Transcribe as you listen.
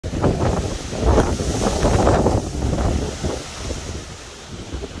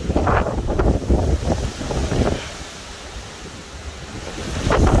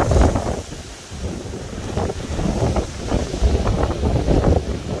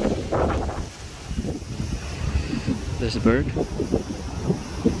There's a bird.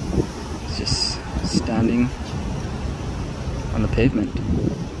 It's just standing on the pavement.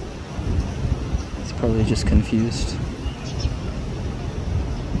 It's probably just confused.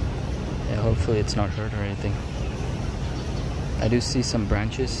 Yeah, hopefully it's not hurt or anything. I do see some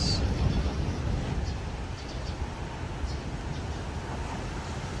branches.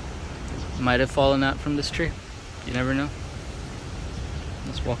 Might have fallen out from this tree. You never know.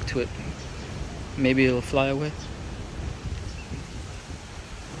 Let's walk to it. Maybe it'll fly away.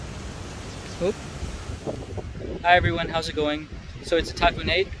 Oh. Hi everyone, how's it going? So it's a Typhoon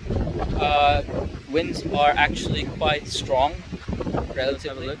 8. Winds are actually quite strong. Let's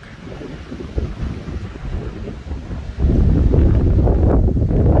have a look.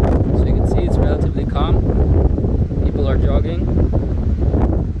 So you can see it's relatively calm. People are jogging.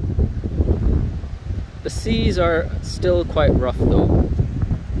 The seas are still quite rough though.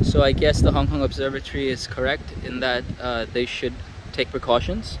 So I guess the Hong Kong Observatory is correct in that they should take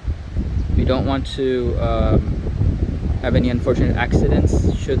precautions. We don't want to have any unfortunate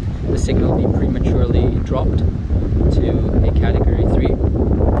accidents should the signal be prematurely dropped to a category 3.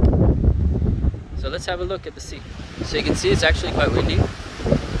 So let's have a look at the sea. So you can see it's actually quite windy.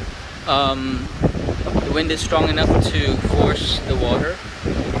 The wind is strong enough to force the water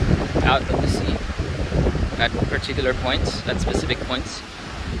out of the sea at particular points, at specific points.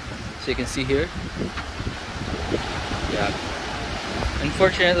 So you can see here. Yeah.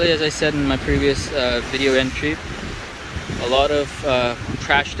 Unfortunately, as I said in my previous video entry, a lot of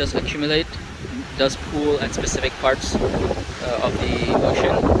trash does accumulate, does pool at specific parts of the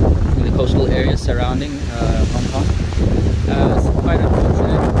ocean, in the coastal areas surrounding Hong Kong. It's quite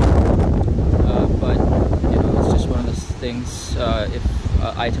unfortunate, but you know, it's just one of those things. If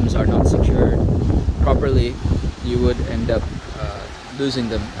items are not secured properly, you would end up losing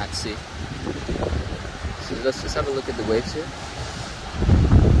them at sea. So let's just have a look at the waves here.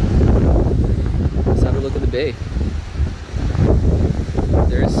 Let's have a look at the bay.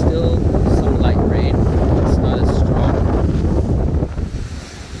 There is still some light rain. It's not as strong.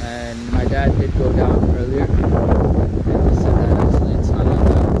 And my dad did go down earlier and he said that actually it's not like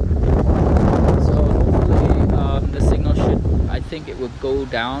that. So hopefully the signal should, I think it will go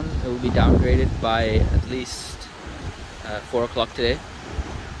down. It will be downgraded by at least 4 o'clock today.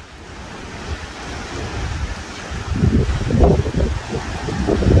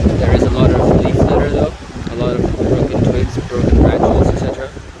 There is a lot of leaf litter though, a lot of broken twigs, broken branches, etc.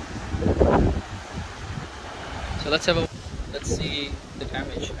 So let's see the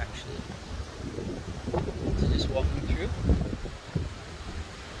damage actually. So just walking through.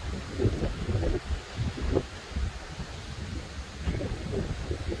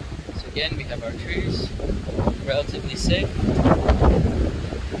 So again, we have our trees, relatively safe.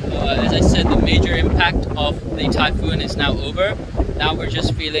 As I said, the major impact of the typhoon is now over. Now we're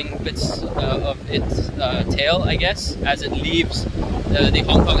just feeling bits of its tail, I guess, as it leaves the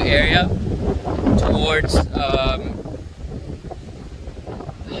Hong Kong area towards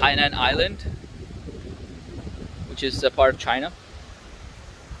Hainan Island, which is a part of China.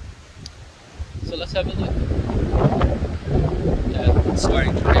 So let's have a look. Yeah, it's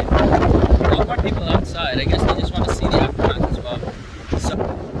starting to rain. A lot more people outside. I guess they just want to see the aftermath as well. So,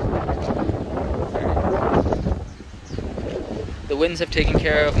 the winds have taken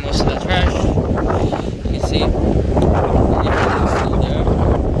care of most of the trash. You can see,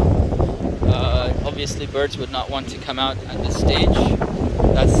 obviously birds would not want to come out at this stage.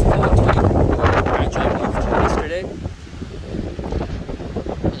 That's the branch I moved yesterday.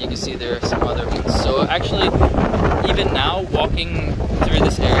 And you can see there are some other ones. So actually, even now, walking through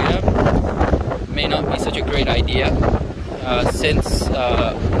this area may not be such a great idea, since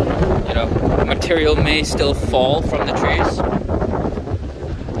you know, material may still fall from the trees.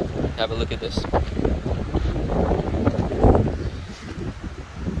 Have a look at this.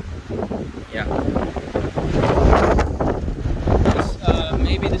 Yeah.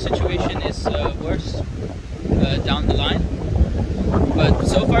 Maybe the situation is worse down the line, but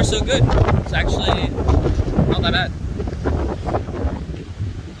so far so good. It's actually not that bad.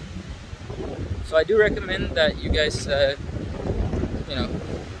 So I do recommend that you guys, you know,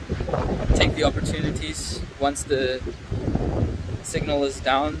 take the opportunities once the signal is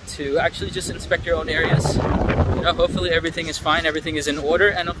down to actually just inspect your own areas. You know, hopefully everything is fine, everything is in order,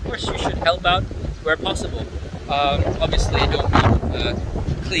 and of course you should help out where possible. Obviously don't mean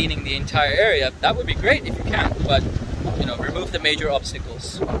cleaning the entire area. That would be great if you can, but you know, remove the major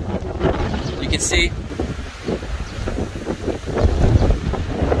obstacles. You can see.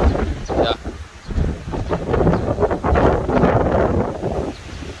 Yeah.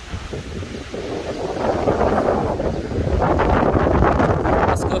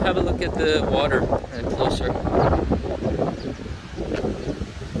 the water closer.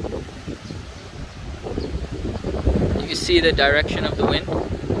 You can see the direction of the wind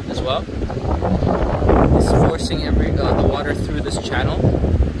as well. It's forcing the water through this channel.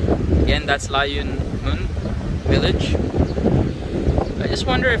 Again, that's Layun Mun village. I just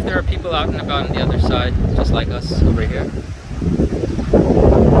wonder if there are people out and about on the other side, just like us over here. There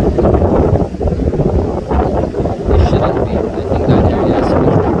shouldn't be. I think that area is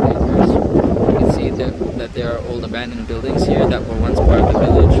pretty dangerous. You can see that there are old abandoned buildings here that were once part of the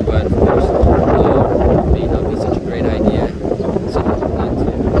village, but of course it may not be such a great idea. So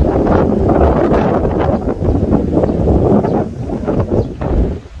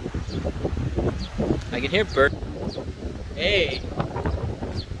I can hear birds. Hey!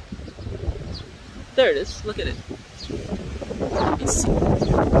 There it is, look at it.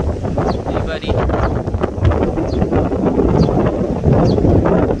 Anybody?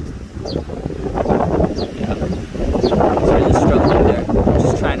 Yeah. It's really struggling there.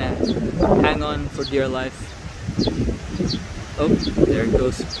 Just trying to hang on for dear life. Oh, there it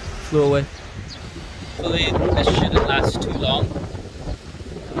goes. Flew away. Hopefully this shouldn't last too long.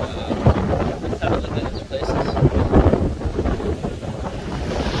 Let's have a look at other places.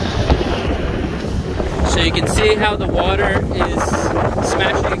 So you can see how the water is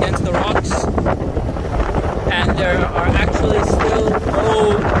smashing against the rocks, and there are actually still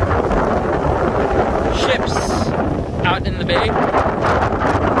no ships out in the bay, and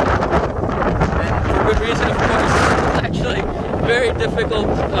for good reason, of course. It's actually very difficult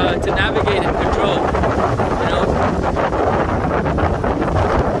to navigate and control, you know.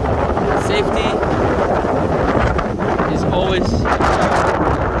 Safety is always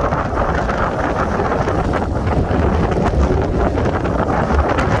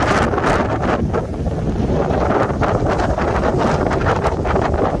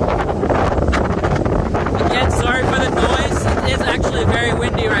very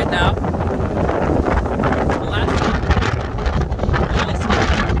windy right now.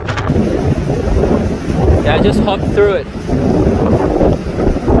 Yeah, I just hopped through it.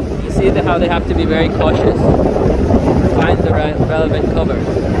 You see how they have to be very cautious. Find the right relevant cover.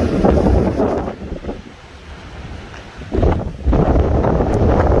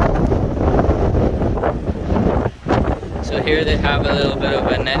 So here they have a little bit of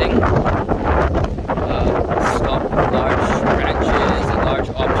a netting. Stop large branches and large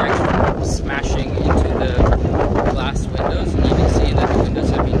objects from smashing into the glass windows, and you can see that the windows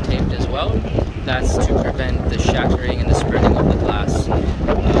have been taped as well. That's to prevent the shattering and the spreading of the glass.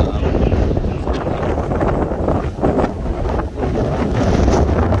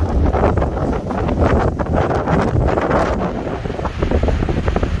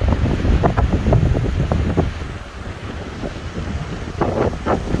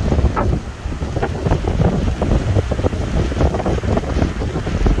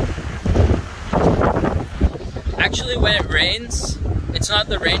 Actually, when it rains, it's not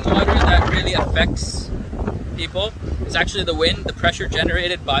the rainwater that really affects people. It's actually the wind, the pressure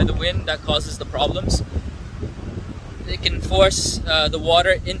generated by the wind that causes the problems. It can force the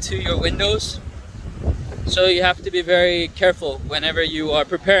water into your windows. So you have to be very careful whenever you are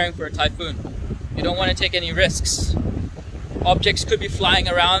preparing for a typhoon. You don't want to take any risks. Objects could be flying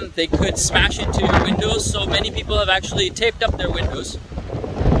around, they could smash into your windows, so many people have actually taped up their windows.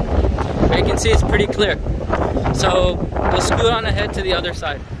 But you can see it's pretty clear. So we'll scoot on ahead to the other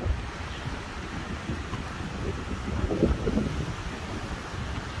side.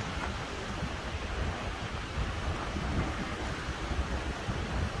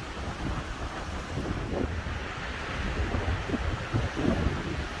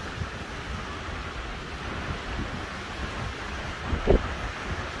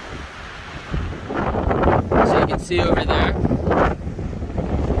 So you can see over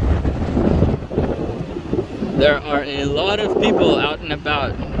there are a lot of people out and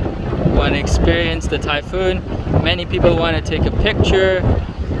about who want to experience the typhoon. Many people want to take a picture.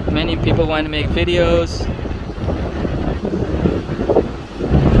 Many people want to make videos.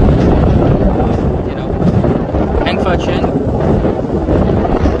 You know, hengfachuen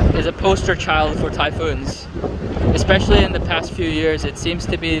is a poster child for typhoons. Especially in the past few years, it seems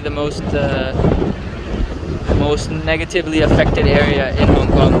to be the most negatively affected area in Hong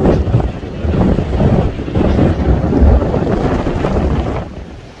Kong.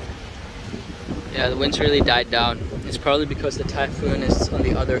 Yeah, the wind's really died down. It's probably because the typhoon is on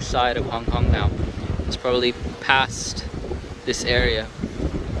the other side of Hong Kong now. It's probably past this area.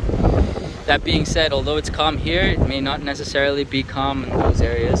 That being said, although it's calm here, it may not necessarily be calm in those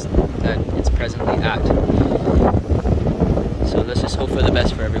areas that it's presently at. So let's just hope for the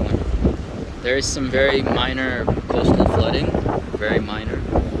best for everyone. There is some very minor coastal flooding, very minor.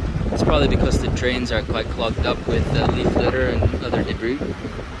 It's probably because the drains are quite clogged up with leaf litter and other debris.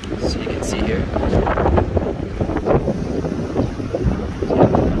 So you can see here.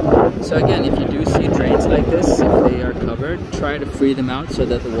 So again, if you do see drains like this, if they are covered, try to free them out so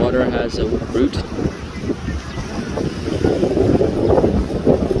that the water has a route.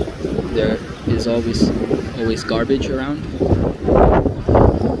 There is always garbage around.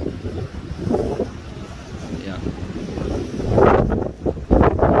 Yeah.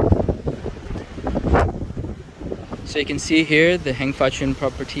 So you can see here the Hengfachuen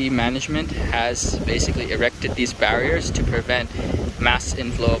Property Management has basically erected these barriers to prevent mass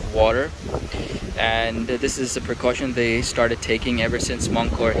inflow of water, and this is a precaution they started taking ever since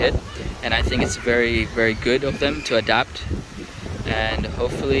Mongkor hit, and I think it's very, very good of them to adapt. And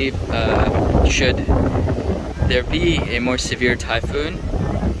hopefully should there be a more severe typhoon,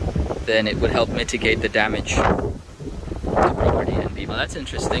 then it would help mitigate the damage to property and people. Well, that's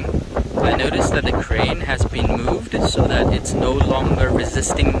interesting. I noticed that the crane has been moved so that it's no longer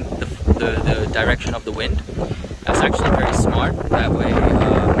resisting the direction of the wind. That's actually very smart. That way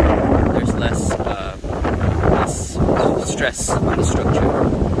there's less stress on the structure.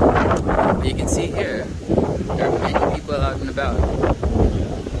 But you can see here, there are many people out and about.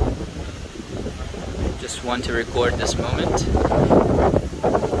 Just want to record this moment.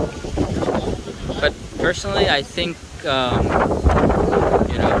 But personally, I think, you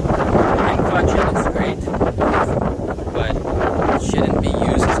know, hengfachuen is great, but it shouldn't be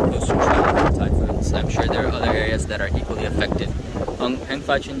used as a poster child for typhoons. I'm sure there are other areas that are equally affected.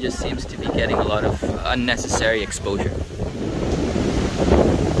 Hengfachuen just seems to be getting a lot of unnecessary exposure.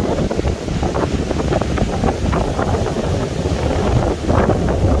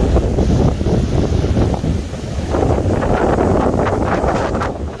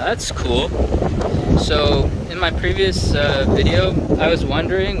 That's cool. So in my previous video, I was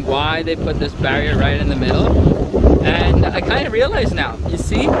wondering why they put this barrier right in the middle, and I kind of realize now. You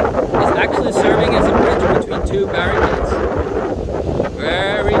see, it's actually serving as a bridge between two barricades.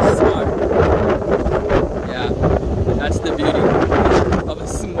 Very smart. Yeah, that's the beauty of a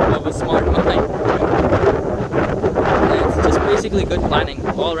smart mind. And it's just basically good planning,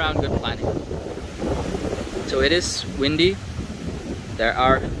 all around good planning. So it is windy. There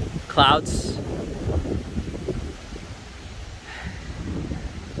are clouds,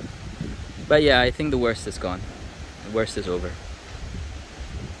 but yeah, I think the worst is gone. The worst is over.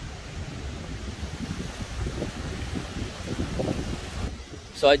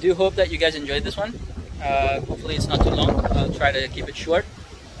 So I do hope that you guys enjoyed this one. Hopefully it's not too long. I'll try to keep it short,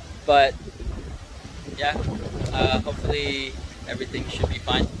 but yeah, hopefully everything should be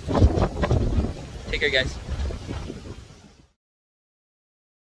fine. Take care, guys.